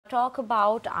talk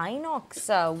about Inox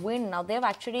win. Now, they've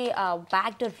actually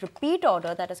bagged a repeat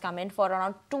order that has come in for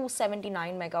around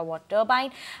 279 megawatt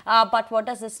turbine. But what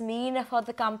does this mean for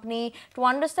the company? To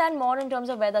understand more in terms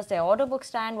of where does their order book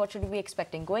stand, what should we be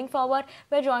expecting going forward,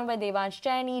 we're joined by Devansh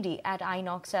Jain, ED at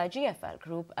InoxGFL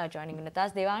Group, joining in with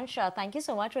us. Devansh, thank you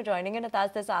so much for joining in with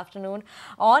us this afternoon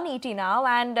on ET Now.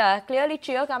 And clearly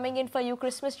cheer coming in for you,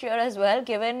 Christmas cheer as well,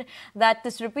 given that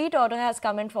this repeat order has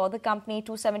come in for the company,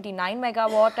 279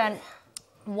 megawatt. And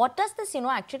what does this,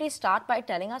 actually start by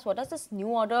telling us? What does this new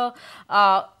order,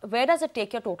 where does it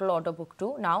take your total order book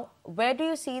to? Now, where do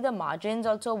you see the margins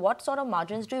also? What sort of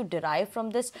margins do you derive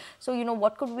from this? So,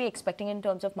 what could we be expecting in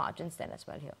terms of margins then as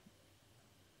well here?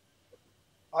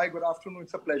 Hi, good afternoon.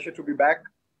 It's a pleasure to be back.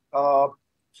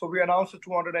 So we announced a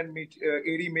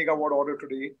 280 megawatt order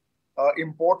today.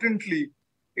 Importantly,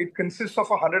 it consists of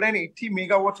 180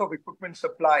 megawatts of equipment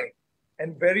supply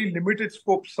and very limited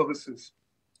scope services,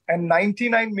 and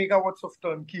 99 megawatts of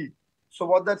turnkey. So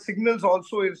what that signals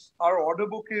also is our order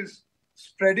book is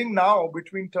spreading now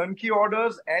between turnkey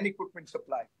orders and equipment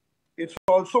supply. It's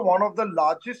also one of the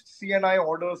largest C&I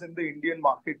orders in the Indian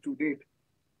market to date.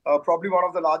 Probably one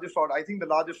of the largest order, I think the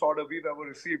largest order we've ever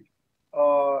received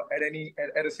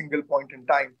at a single point in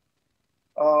time.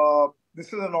 This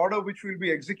is an order which we'll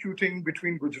be executing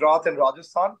between Gujarat and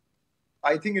Rajasthan.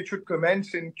 I think it should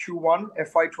commence in Q1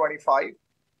 FY25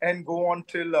 and go on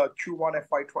till Q1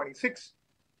 FY26.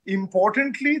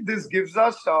 Importantly, this gives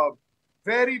us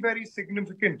very, very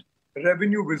significant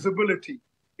revenue visibility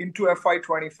into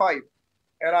FY25.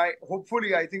 And I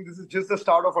think this is just the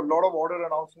start of a lot of order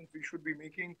announcements we should be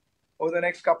making over the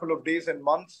next couple of days and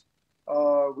months.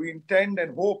 We intend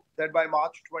and hope that by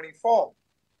March 24,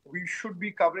 we should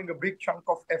be covering a big chunk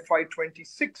of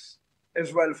FY26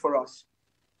 as well for us.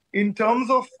 In terms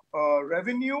of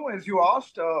revenue, as you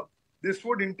asked, this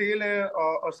would entail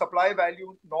a supply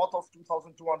value north of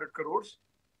 2,200 crores.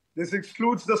 This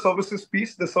excludes the services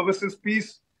piece. The services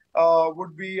piece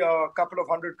would be a couple of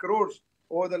hundred crores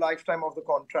over the lifetime of the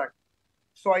contract.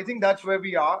 So I think that's where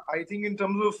we are. I think in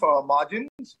terms of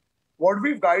margins, what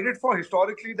we've guided for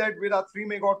historically that with our 3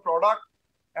 megawatt product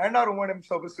and our O&M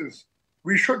services,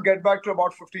 we should get back to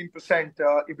about 15%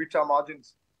 EBITDA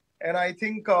margins. And I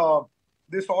think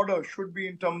this order should be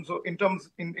in terms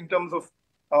of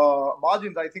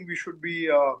margins, I think we should be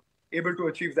able to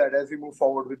achieve that as we move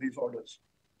forward with these orders.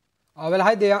 Well,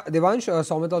 hi Devansh,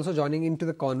 Soumit also joining into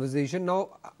the conversation.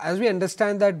 Now, as we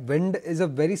understand that wind is a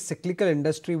very cyclical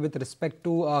industry with respect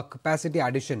to capacity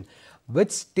addition,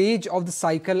 which stage of the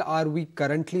cycle are we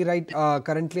currently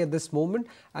at this moment,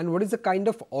 and what is the kind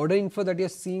of order inflow that you're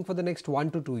seeing for the next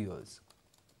 1 to 2 years?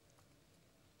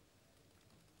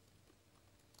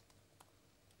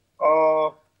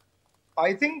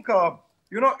 I think,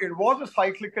 it was a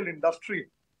cyclical industry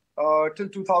till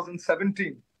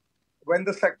 2017 when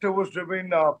the sector was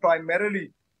driven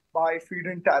primarily by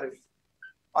feed-in tariffs.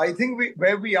 I think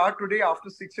where we are today after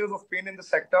 6 years of pain in the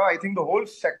sector, I think the whole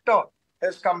sector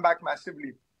has come back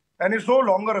massively. And it's no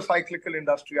longer a cyclical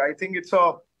industry. I think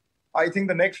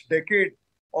the next decade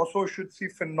also should see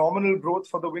phenomenal growth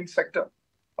for the wind sector.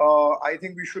 I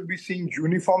think we should be seeing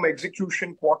uniform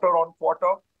execution quarter on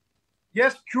quarter.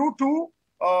 Yes, Q2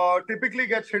 typically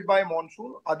gets hit by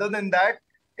monsoon. Other than that,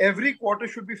 every quarter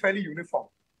should be fairly uniform.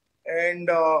 And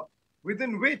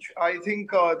within which I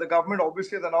think the government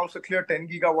obviously has announced a clear 10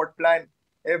 gigawatt plan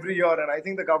every year. And I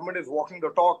think the government is walking the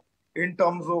talk in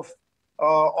terms of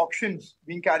auctions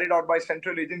being carried out by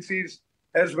central agencies,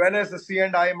 as well as the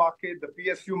C&I market, the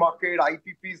PSU market,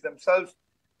 IPPs themselves.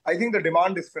 I think the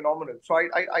demand is phenomenal. So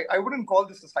I wouldn't call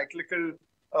this a cyclical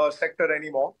sector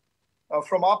anymore.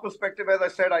 From our perspective, as I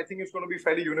said, I think it's going to be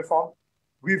fairly uniform.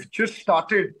 We've just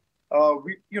started,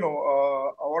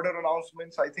 order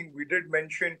announcements. I think we did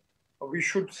mention we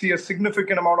should see a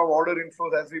significant amount of order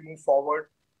inflows as we move forward.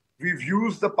 We've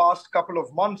used the past couple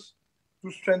of months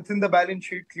to strengthen the balance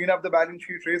sheet, clean up the balance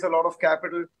sheet, raise a lot of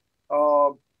capital,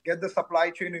 get the supply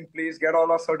chain in place, get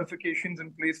all our certifications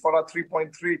in place for our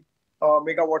 3.3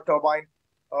 megawatt turbine.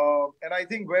 And I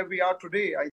think where we are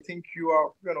today, I think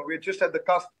we're just at the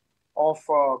cusp of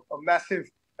a massive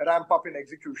ramp up in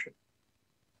execution.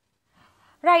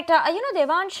 Right.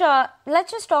 Devansh,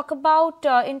 let's just talk about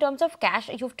in terms of cash.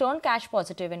 You've turned cash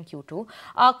positive in Q2.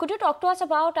 Could you talk to us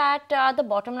about at the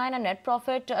bottom line and net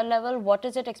profit level? What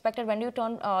is it expected when you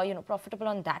turn profitable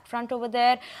on that front over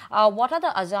there? What are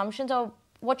the assumptions, or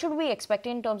what should we expect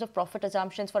in terms of profit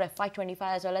assumptions for FY25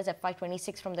 as well as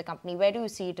FY26 from the company? Where do you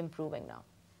see it improving now?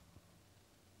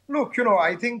 Look,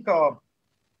 I think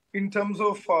in terms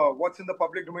of what's in the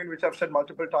public domain, which I've said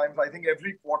multiple times, I think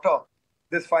every quarter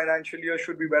this financial year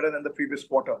should be better than the previous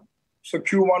quarter. So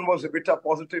Q1 was EBITDA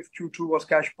positive, Q2 was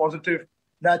cash positive.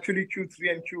 Naturally,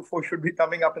 Q3 and Q4 should be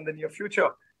coming up in the near future,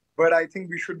 but I think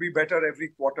we should be better every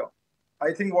quarter.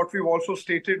 I think what we've also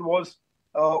stated was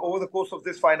over the course of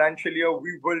this financial year,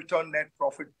 we will turn net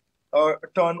profit,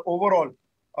 turn overall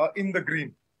in the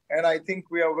green. And I think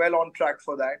we are well on track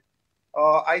for that.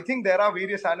 I think there are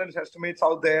various analyst estimates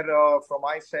out there from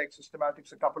ISEC,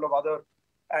 Systematics, a couple of other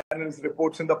analyst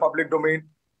reports in the public domain.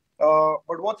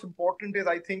 But what's important is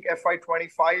I think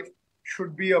FY25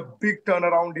 should be a big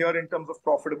turnaround here in terms of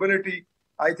profitability.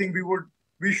 I think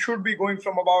we should be going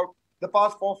from about the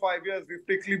past 4 or 5 years, we've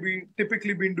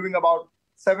typically been doing about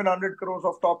 700 crores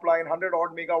of top line, 100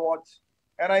 odd megawatts.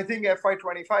 And I think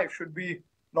FY25 should be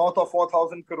north of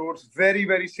 4,000 crores, very,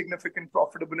 very significant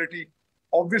profitability.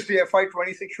 Obviously,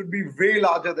 FY26 should be way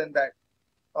larger than that.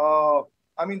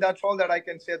 I mean, that's all that I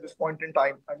can say at this point in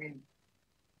time. I mean,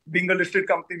 being a listed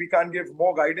company, we can't give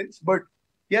more guidance, but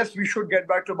yes, we should get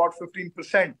back to about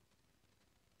 15%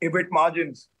 EBIT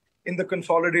margins in the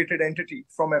consolidated entity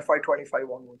from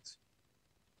FY25 onwards.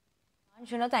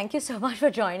 Thank you so much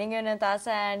for joining in with us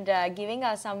and giving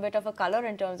us some bit of a color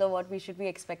in terms of what we should be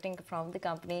expecting from the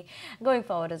company going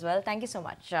forward as well. Thank you so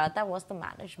much. That was the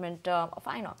management of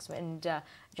Inox Wind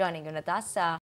joining in with us.